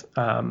working with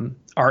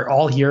are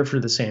all here for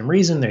the same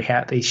reason.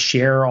 They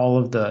share all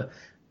of the,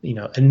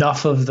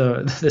 enough of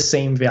the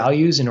same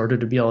values in order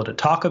to be able to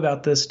talk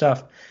about this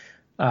stuff.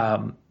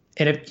 And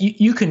if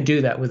you can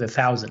do that with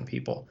 1,000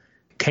 people,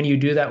 can you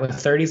do that with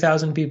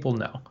 30,000 people?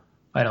 No,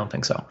 I don't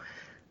think so.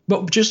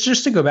 But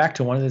just to go back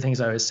to one of the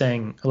things I was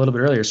saying a little bit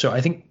earlier, so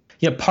I think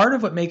part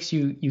of what makes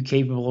you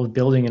capable of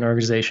building an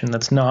organization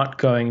that's not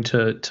going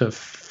to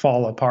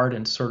fall apart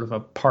in sort of a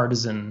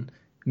partisan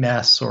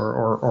mess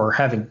or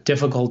having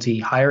difficulty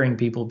hiring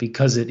people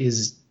because it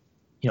is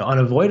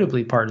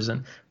unavoidably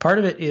partisan. Part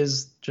of it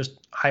is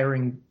just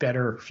hiring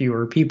better,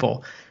 fewer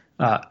people.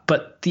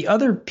 But the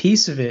other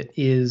piece of it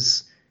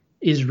is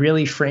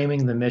really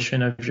framing the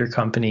mission of your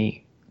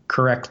company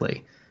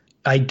correctly.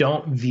 I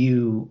don't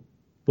view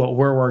what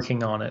we're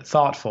working on at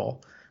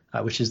Thoughtful,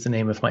 which is the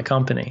name of my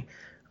company.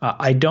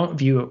 I don't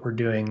view what we're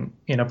doing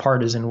in a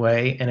partisan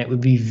way, and it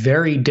would be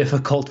very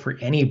difficult for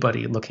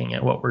anybody looking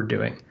at what we're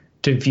doing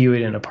to view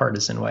it in a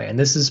partisan way. And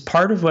this is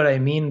part of what I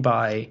mean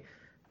by,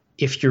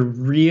 if you're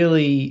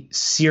really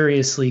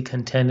seriously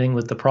contending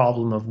with the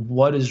problem of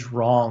what is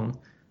wrong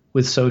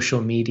with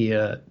social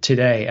media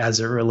today as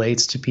it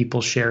relates to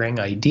people sharing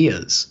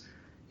ideas,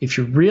 if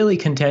you're really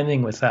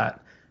contending with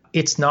that,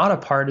 it's not a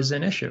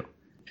partisan issue.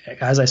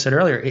 As I said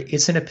earlier,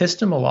 it's an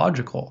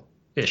epistemological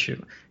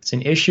issue. It's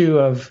an issue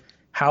of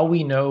how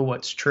we know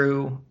what's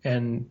true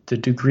and the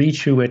degree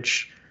to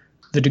which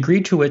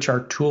our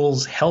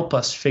tools help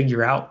us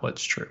figure out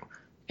what's true.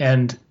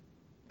 And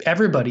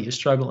everybody is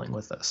struggling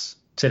with this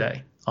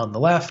today, on the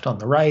left, on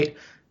the right,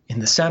 in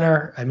the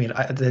center. I mean,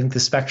 I think the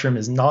spectrum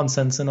is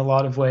nonsense in a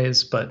lot of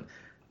ways, but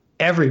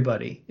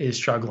everybody is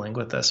struggling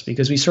with this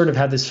because we sort of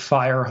have this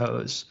fire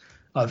hose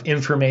of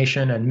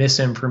information and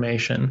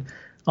misinformation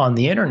on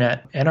the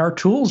internet, and our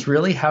tools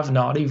really have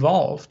not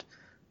evolved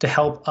to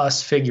help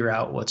us figure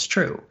out what's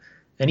true.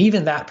 And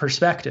even that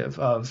perspective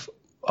of,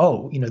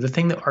 the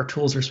thing that our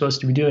tools are supposed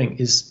to be doing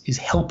is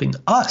helping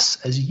us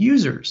as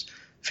users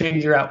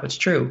figure out what's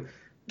true.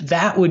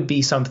 That would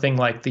be something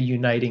like the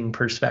uniting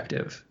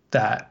perspective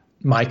that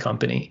my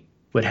company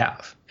would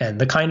have. And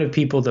the kind of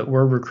people that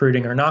we're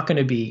recruiting are not going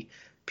to be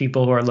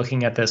people who are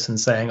looking at this and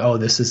saying, oh,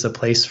 this is a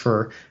place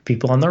for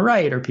people on the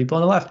right or people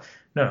on the left.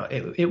 No,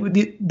 it would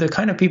be the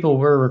kind of people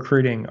we're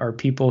recruiting are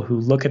people who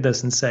look at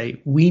this and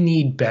say, we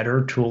need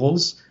better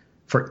tools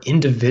for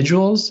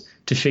individuals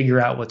to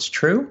figure out what's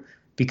true,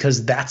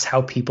 because that's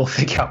how people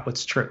figure out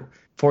what's true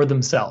for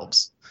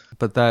themselves.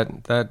 But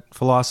that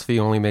philosophy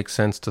only makes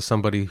sense to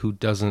somebody who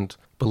doesn't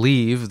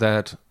believe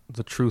that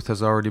the truth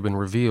has already been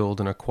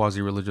revealed in a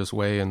quasi-religious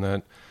way, and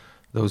that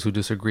those who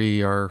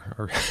disagree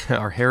are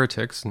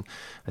heretics. And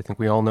I think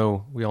we all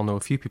know a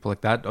few people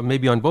like that,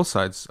 maybe on both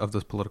sides of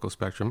the political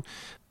spectrum.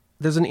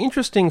 There's an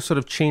interesting sort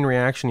of chain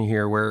reaction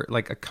here where,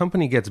 like, a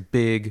company gets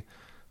big.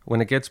 When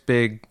it gets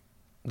big,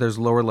 there's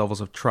lower levels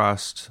of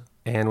trust.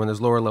 And when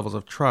there's lower levels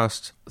of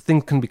trust,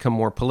 things can become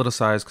more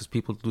politicized because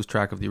people lose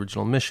track of the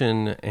original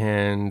mission,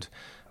 and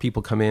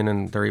people come in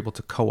and they're able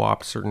to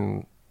co-opt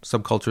certain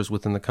subcultures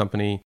within the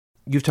company.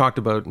 You've talked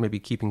about maybe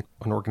keeping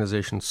an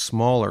organization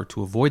smaller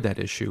to avoid that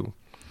issue.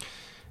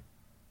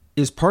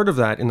 Is part of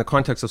that, in the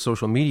context of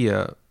social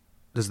media,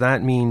 does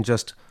that mean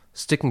just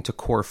sticking to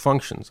core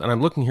functions? And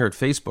I'm looking here at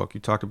Facebook. You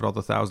talked about all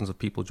the thousands of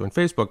people who join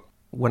Facebook.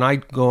 When I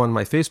go on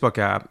my Facebook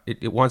app,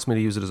 it wants me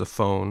to use it as a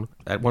phone.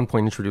 At one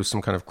point, introduced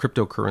some kind of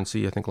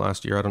cryptocurrency, I think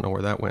last year. I don't know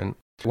where that went.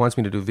 It wants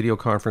me to do video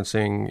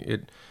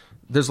conferencing.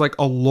 There's like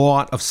a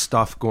lot of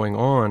stuff going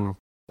on.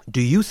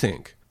 Do you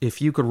think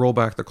if you could roll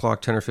back the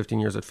clock 10 or 15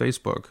 years at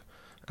Facebook,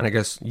 and I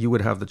guess you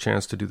would have the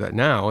chance to do that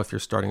now if you're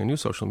starting a new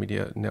social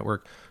media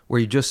network,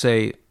 where you just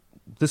say,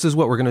 this is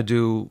what we're going to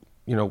do.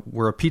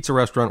 We're a pizza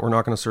restaurant. We're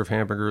not going to serve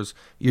hamburgers.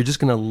 You're just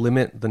going to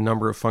limit the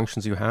number of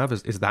functions you have.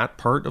 Is that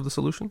part of the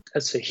solution?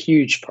 That's a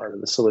huge part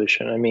of the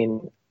solution. I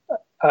mean,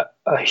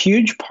 a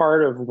huge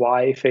part of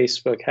why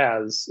Facebook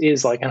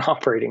is like an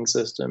operating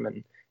system.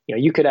 And,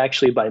 you could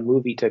actually buy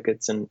movie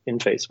tickets in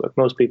Facebook.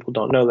 Most people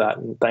don't know that.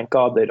 And thank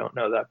God they don't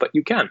know that, but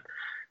you can.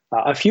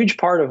 A huge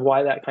part of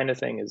why that kind of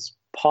thing is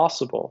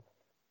possible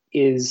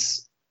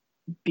is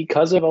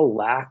because of a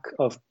lack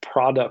of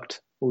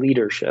product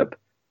leadership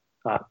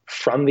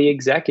from the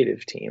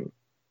executive team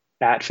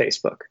at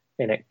Facebook.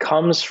 And it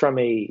comes from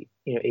a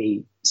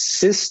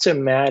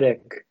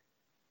systematic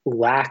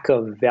lack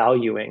of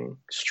valuing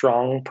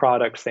strong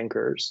product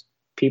thinkers,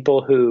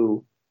 people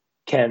who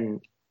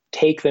can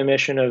take the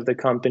mission of the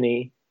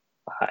company,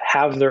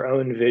 have their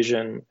own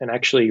vision, and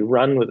actually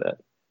run with it.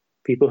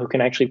 People who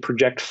can actually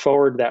project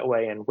forward that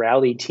way and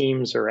rally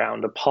teams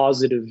around a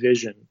positive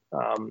vision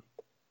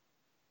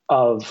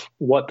of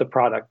what the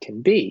product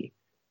can be.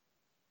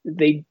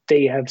 They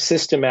have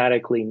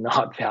systematically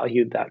not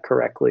valued that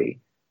correctly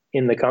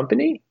in the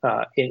company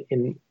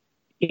in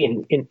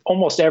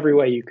almost every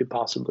way you could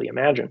possibly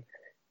imagine.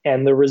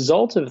 And the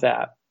result of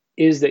that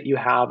is that you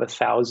have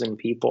 1,000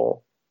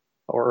 people,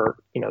 or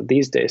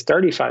these days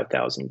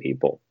 35,000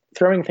 people,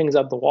 throwing things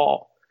up the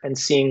wall and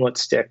seeing what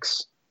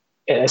sticks.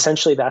 And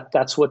essentially,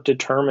 that's what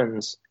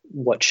determines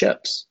what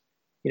ships.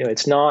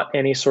 It's not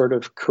any sort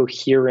of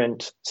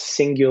coherent,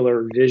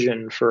 singular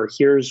vision for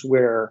here's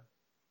where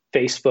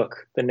Facebook,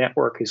 the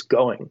network, is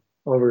going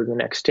over the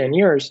next 10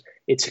 years.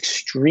 It's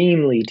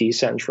extremely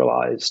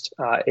decentralized.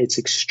 It's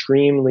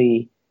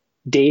extremely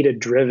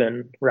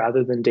data-driven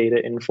rather than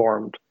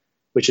data-informed.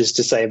 which is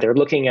to say they're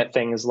looking at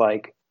things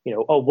like,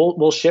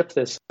 we'll ship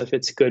this if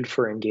it's good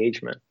for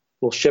engagement.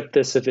 We'll ship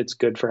this if it's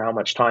good for how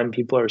much time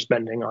people are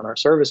spending on our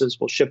services.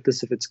 We'll ship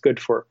this if it's good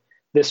for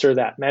this or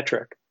that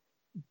metric.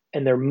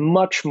 And they're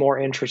much more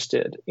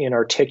interested in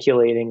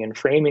articulating and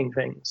framing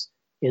things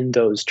in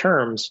those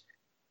terms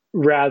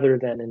rather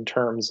than in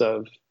terms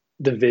of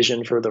the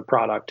vision for the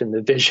product and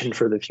the vision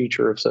for the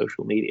future of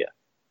social media.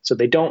 So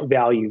they don't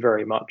value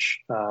very much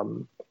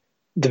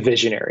the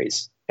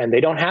visionaries, and they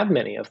don't have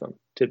many of them,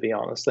 to be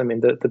honest. I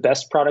mean, the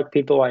best product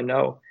people I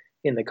know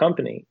in the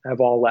company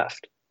have all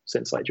left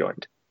since I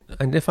joined.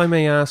 And if I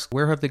may ask,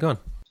 where have they gone?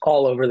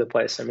 All over the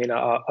place. I mean,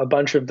 a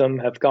bunch of them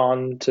have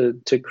gone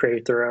to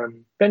create their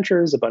own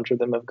ventures. A bunch of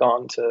them have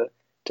gone to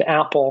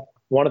Apple.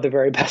 One of the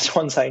very best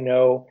ones I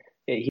know,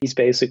 he's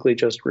basically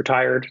just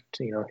retired.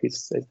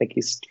 I think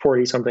he's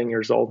 40 something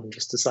years old and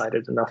just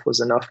decided enough was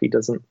enough. He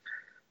doesn't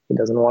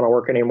want to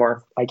work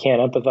anymore. I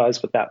can't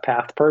empathize with that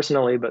path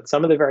personally, but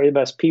some of the very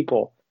best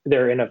people,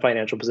 they're in a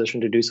financial position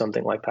to do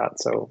something like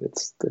that. So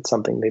it's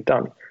something they've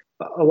done.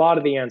 A lot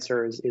of the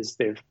answer is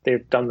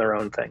they've done their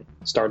own thing,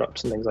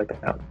 startups and things like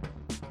that.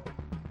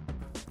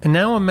 And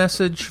now a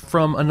message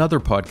from another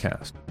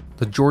podcast,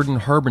 The Jordan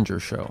Harbinger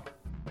Show.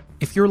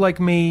 If you're like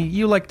me,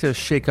 you like to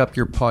shake up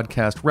your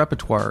podcast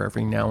repertoire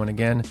every now and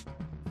again.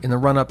 In the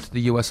run-up to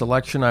the US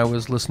election, I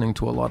was listening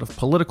to a lot of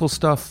political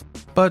stuff,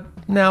 but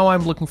now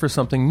I'm looking for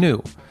something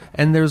new.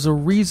 And there's a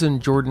reason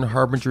Jordan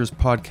Harbinger's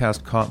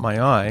podcast caught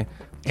my eye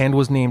and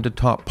was named a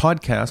top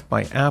podcast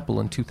by Apple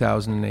in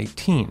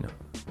 2018.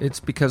 It's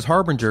because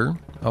Harbinger,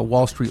 a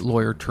Wall Street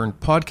lawyer turned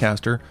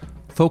podcaster,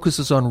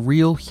 focuses on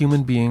real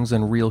human beings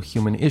and real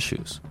human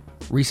issues.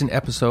 Recent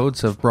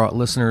episodes have brought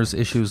listeners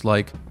issues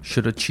like,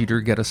 should a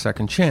cheater get a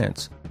second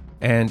chance?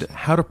 And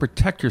how to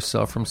protect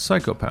yourself from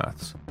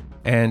psychopaths.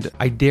 And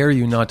I dare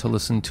you not to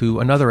listen to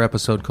another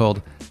episode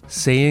called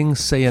Saying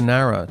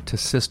Sayonara to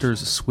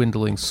Sister's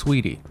Swindling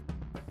Sweetie.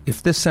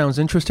 If this sounds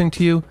interesting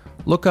to you,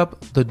 look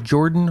up The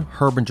Jordan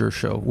Harbinger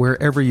Show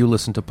wherever you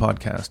listen to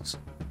podcasts.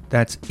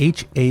 That's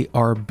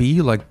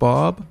HARB like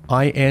Bob,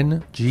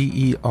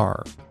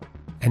 INGER.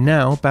 And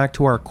now back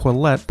to our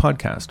Quillette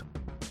podcast.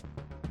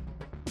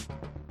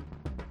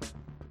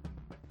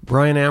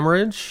 Brian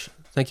Amerige,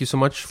 thank you so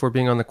much for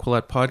being on the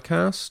Quillette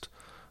podcast.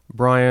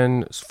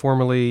 Brian is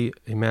formerly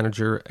a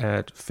manager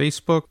at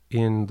Facebook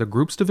in the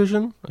Groups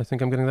division. I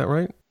think I'm getting that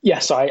right? Yeah,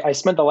 so I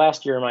spent the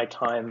last year of my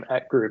time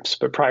at Groups,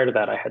 but prior to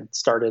that, I had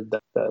started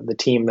the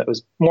team that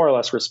was more or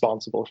less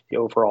responsible for the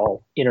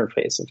overall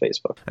interface of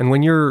Facebook. And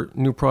when your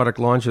new product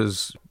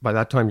launches, by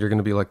that time, you're going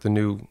to be like the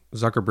new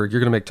Zuckerberg.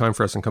 You're going to make time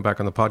for us and come back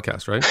on the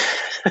podcast, right?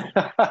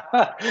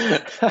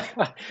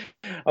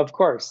 Of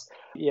course.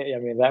 Yeah, I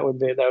mean, that would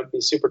be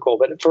super cool.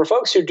 But for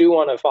folks who do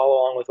want to follow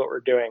along with what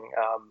we're doing,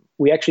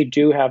 we actually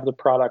do have the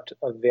product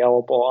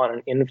available on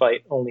an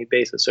invite-only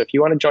basis. So if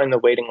you want to join the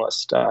waiting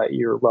list,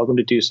 you're welcome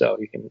to do so.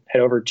 You can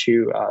head over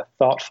to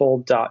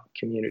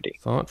thoughtful.community.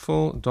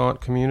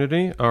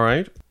 Thoughtful.community. All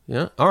right.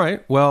 Yeah. All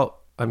right. Well,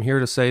 I'm here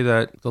to say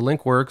that the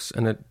link works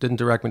and it didn't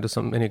direct me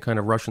to any kind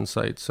of Russian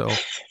site. So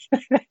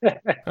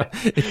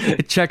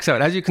it checks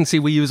out. As you can see,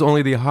 we use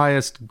only the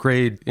highest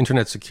grade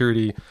internet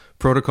security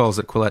protocols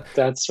at Quillette.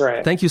 That's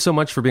right. Thank you so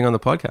much for being on the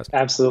podcast.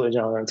 Absolutely,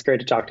 Jonathan. It's great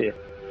to talk to you.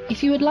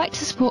 If you would like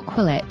to support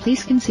Quillette,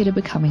 please consider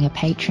becoming a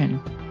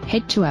patron.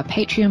 Head to our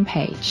Patreon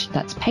page.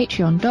 That's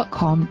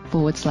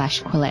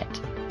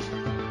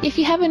patreon.com/Quillette. If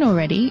you haven't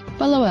already,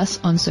 follow us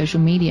on social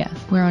media.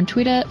 We're on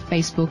Twitter,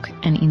 Facebook,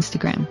 and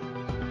Instagram.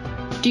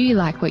 Do you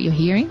like what you're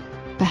hearing?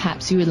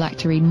 Perhaps you would like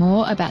to read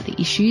more about the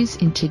issues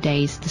in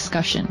today's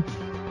discussion.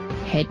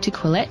 Head to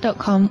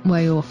Quillette.com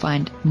where you will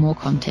find more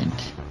content.